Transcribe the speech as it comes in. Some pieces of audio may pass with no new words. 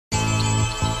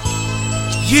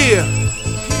Yeah,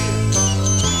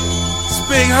 it's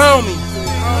big homie.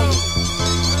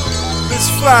 Let's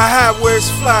fly high where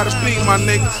it's fly to be, my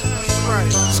niggas.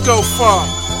 Let's go far.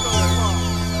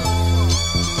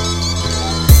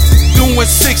 Doing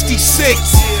 66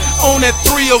 on that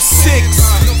 306.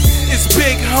 It's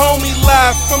big homie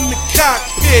live from the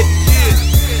cockpit.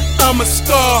 I'm a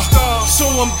star, so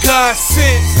I'm God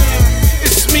sent.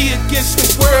 It's me against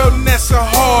the world, and that's a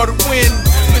hard win.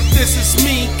 But this is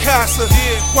me, Casa.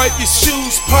 Wipe your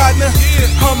shoes, partner.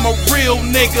 I'm a real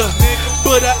nigga,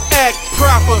 but I act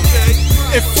proper.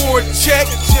 And for a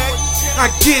check, I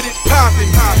get it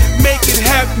poppin'. Make it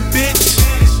happen, bitch.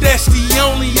 That's the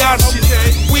only option.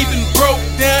 We been broke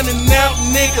down and out,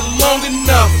 nigga, long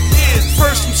enough.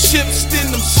 First them ships,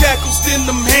 then them shackles, then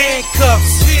them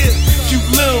handcuffs. You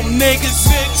little niggas,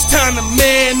 it's time to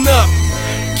man up.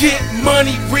 Get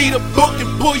money, read a book, and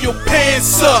pull your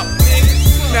pants up.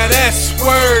 Now that's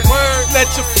word, let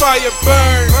your fire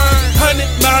burn. 100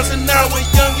 miles an hour,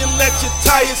 young, and let your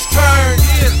tires turn.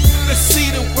 Let's see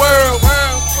the world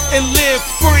and live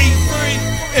free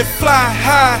and fly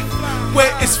high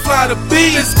where it's fly to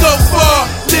be. Let's go far,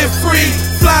 live free,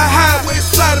 fly high where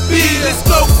it's fly to be. Let's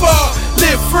go far,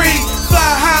 live free, fly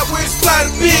high where it's fly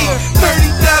to be.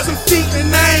 30,000 feet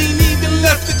and I ain't even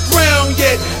left the ground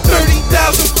yet.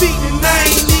 30,000 feet and I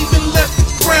ain't even left the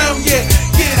ground yet.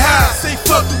 Get high, say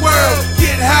fuck the world.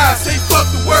 Get high, say fuck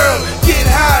the world. Get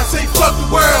high, say fuck the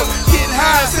world. Get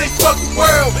high, say fuck the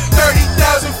world.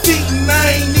 30,000 feet and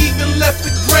I ain't even left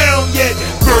the ground yet.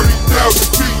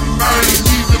 30,000 feet and I ain't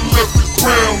even left the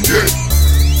ground yet.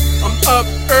 I'm up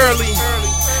early,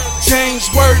 James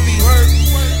Worthy.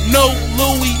 No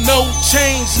Louis, no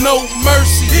chains, no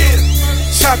mercy.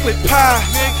 Chocolate pie,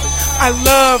 I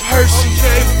love Hershey.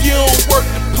 If you don't work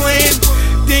the plan,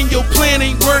 then your plan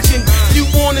ain't working. You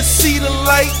wanna see the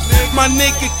light, my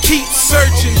nigga, keep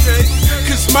searching.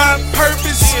 Cause my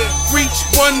purpose, reach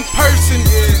one person.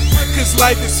 Cause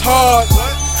life is hard,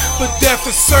 but death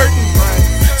is certain.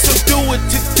 So do it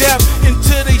to death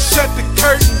until they shut the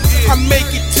curtain. I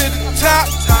make it to the top,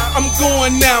 I'm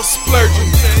going out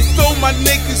splurging. Throw my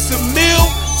niggas a meal,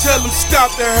 tell them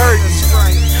stop the hurting.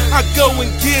 I go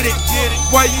and get it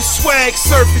while you swag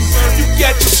surfing. You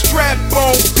got your strap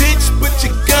on, bitch, but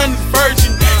your gun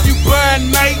virgin. You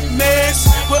buying nightmares,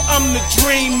 but I'm the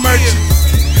dream merchant.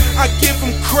 I give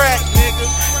them crack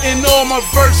in all my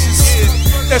verses.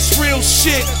 That's real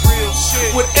shit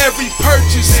with every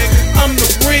purchase. I'm the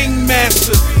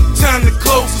ringmaster, time to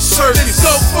close the circus. Let's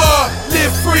go far,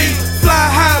 live free, fly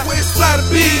high where it's fly to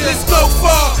be. Let's go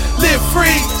far, live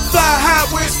free, fly high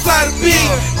where it's fly to be.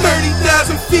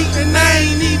 30,000 feet and I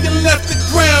ain't even left the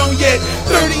ground yet.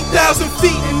 30,000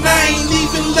 feet and I ain't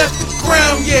even left the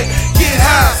ground yet. Get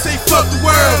high, say fuck the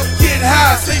world. Get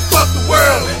high, say fuck the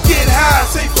world. Get high,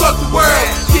 say fuck the world.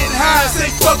 Get high, say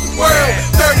fuck the world.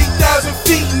 30,000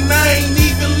 feet and I ain't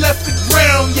even left the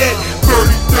ground yet.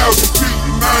 30,000 feet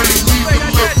and I ain't even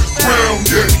left the ground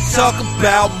yet. Talk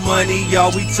about money,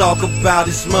 y'all, we talk about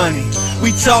is money.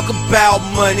 We talk about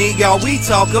money, y'all, we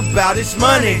talk about is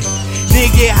money.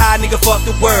 Nigga get high, nigga fuck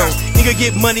the world. Nigga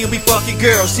get money and be fucking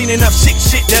girls. Seen enough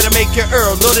shit that'll make you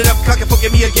earl. Loaded up, cock and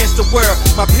fucking me against the world.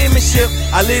 My penmanship,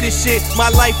 I live this shit.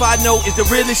 My life I know is the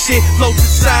realest shit. Flow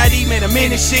society, man, I'm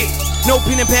in this shit. No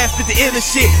pen and pass, but the illest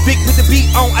shit. Big put the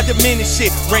beat on, I diminish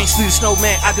shit. Rain, sleet, snow,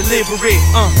 man, I deliver it.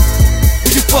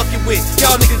 Who you fucking with?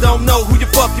 Y'all niggas don't know who you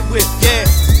fucking with, yeah.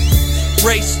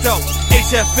 Ray Stoke,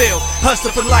 G.H.F.T.W, hustler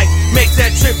for life. Make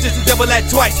that trip just to double that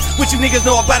twice. What you niggas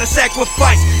know about a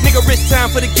sacrifice? Nigga, risk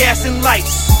time for the gas and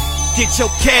lights. Get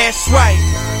your cash right,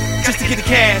 just to get the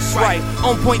cash right.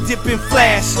 On point dipping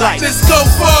flashlight. Let's go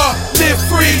far, live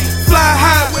free, fly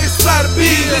high where it's fly to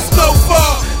be. Let's go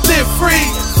far, live free,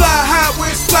 fly high where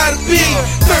it's fly to be.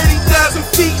 30,000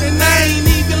 feet and I ain't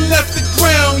even left the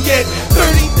ground yet.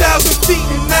 30,000 feet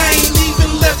and I ain't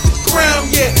even left the ground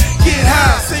yet. Get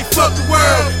high, say fuck the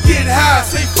world. Get high,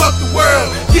 say fuck the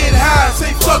world. Get high,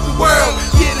 say fuck the world.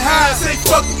 Get high, say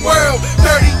fuck the world.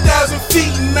 30,000 feet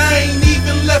and I ain't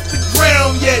even left the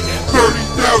ground yet.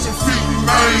 30,000 feet and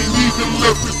I ain't even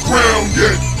left the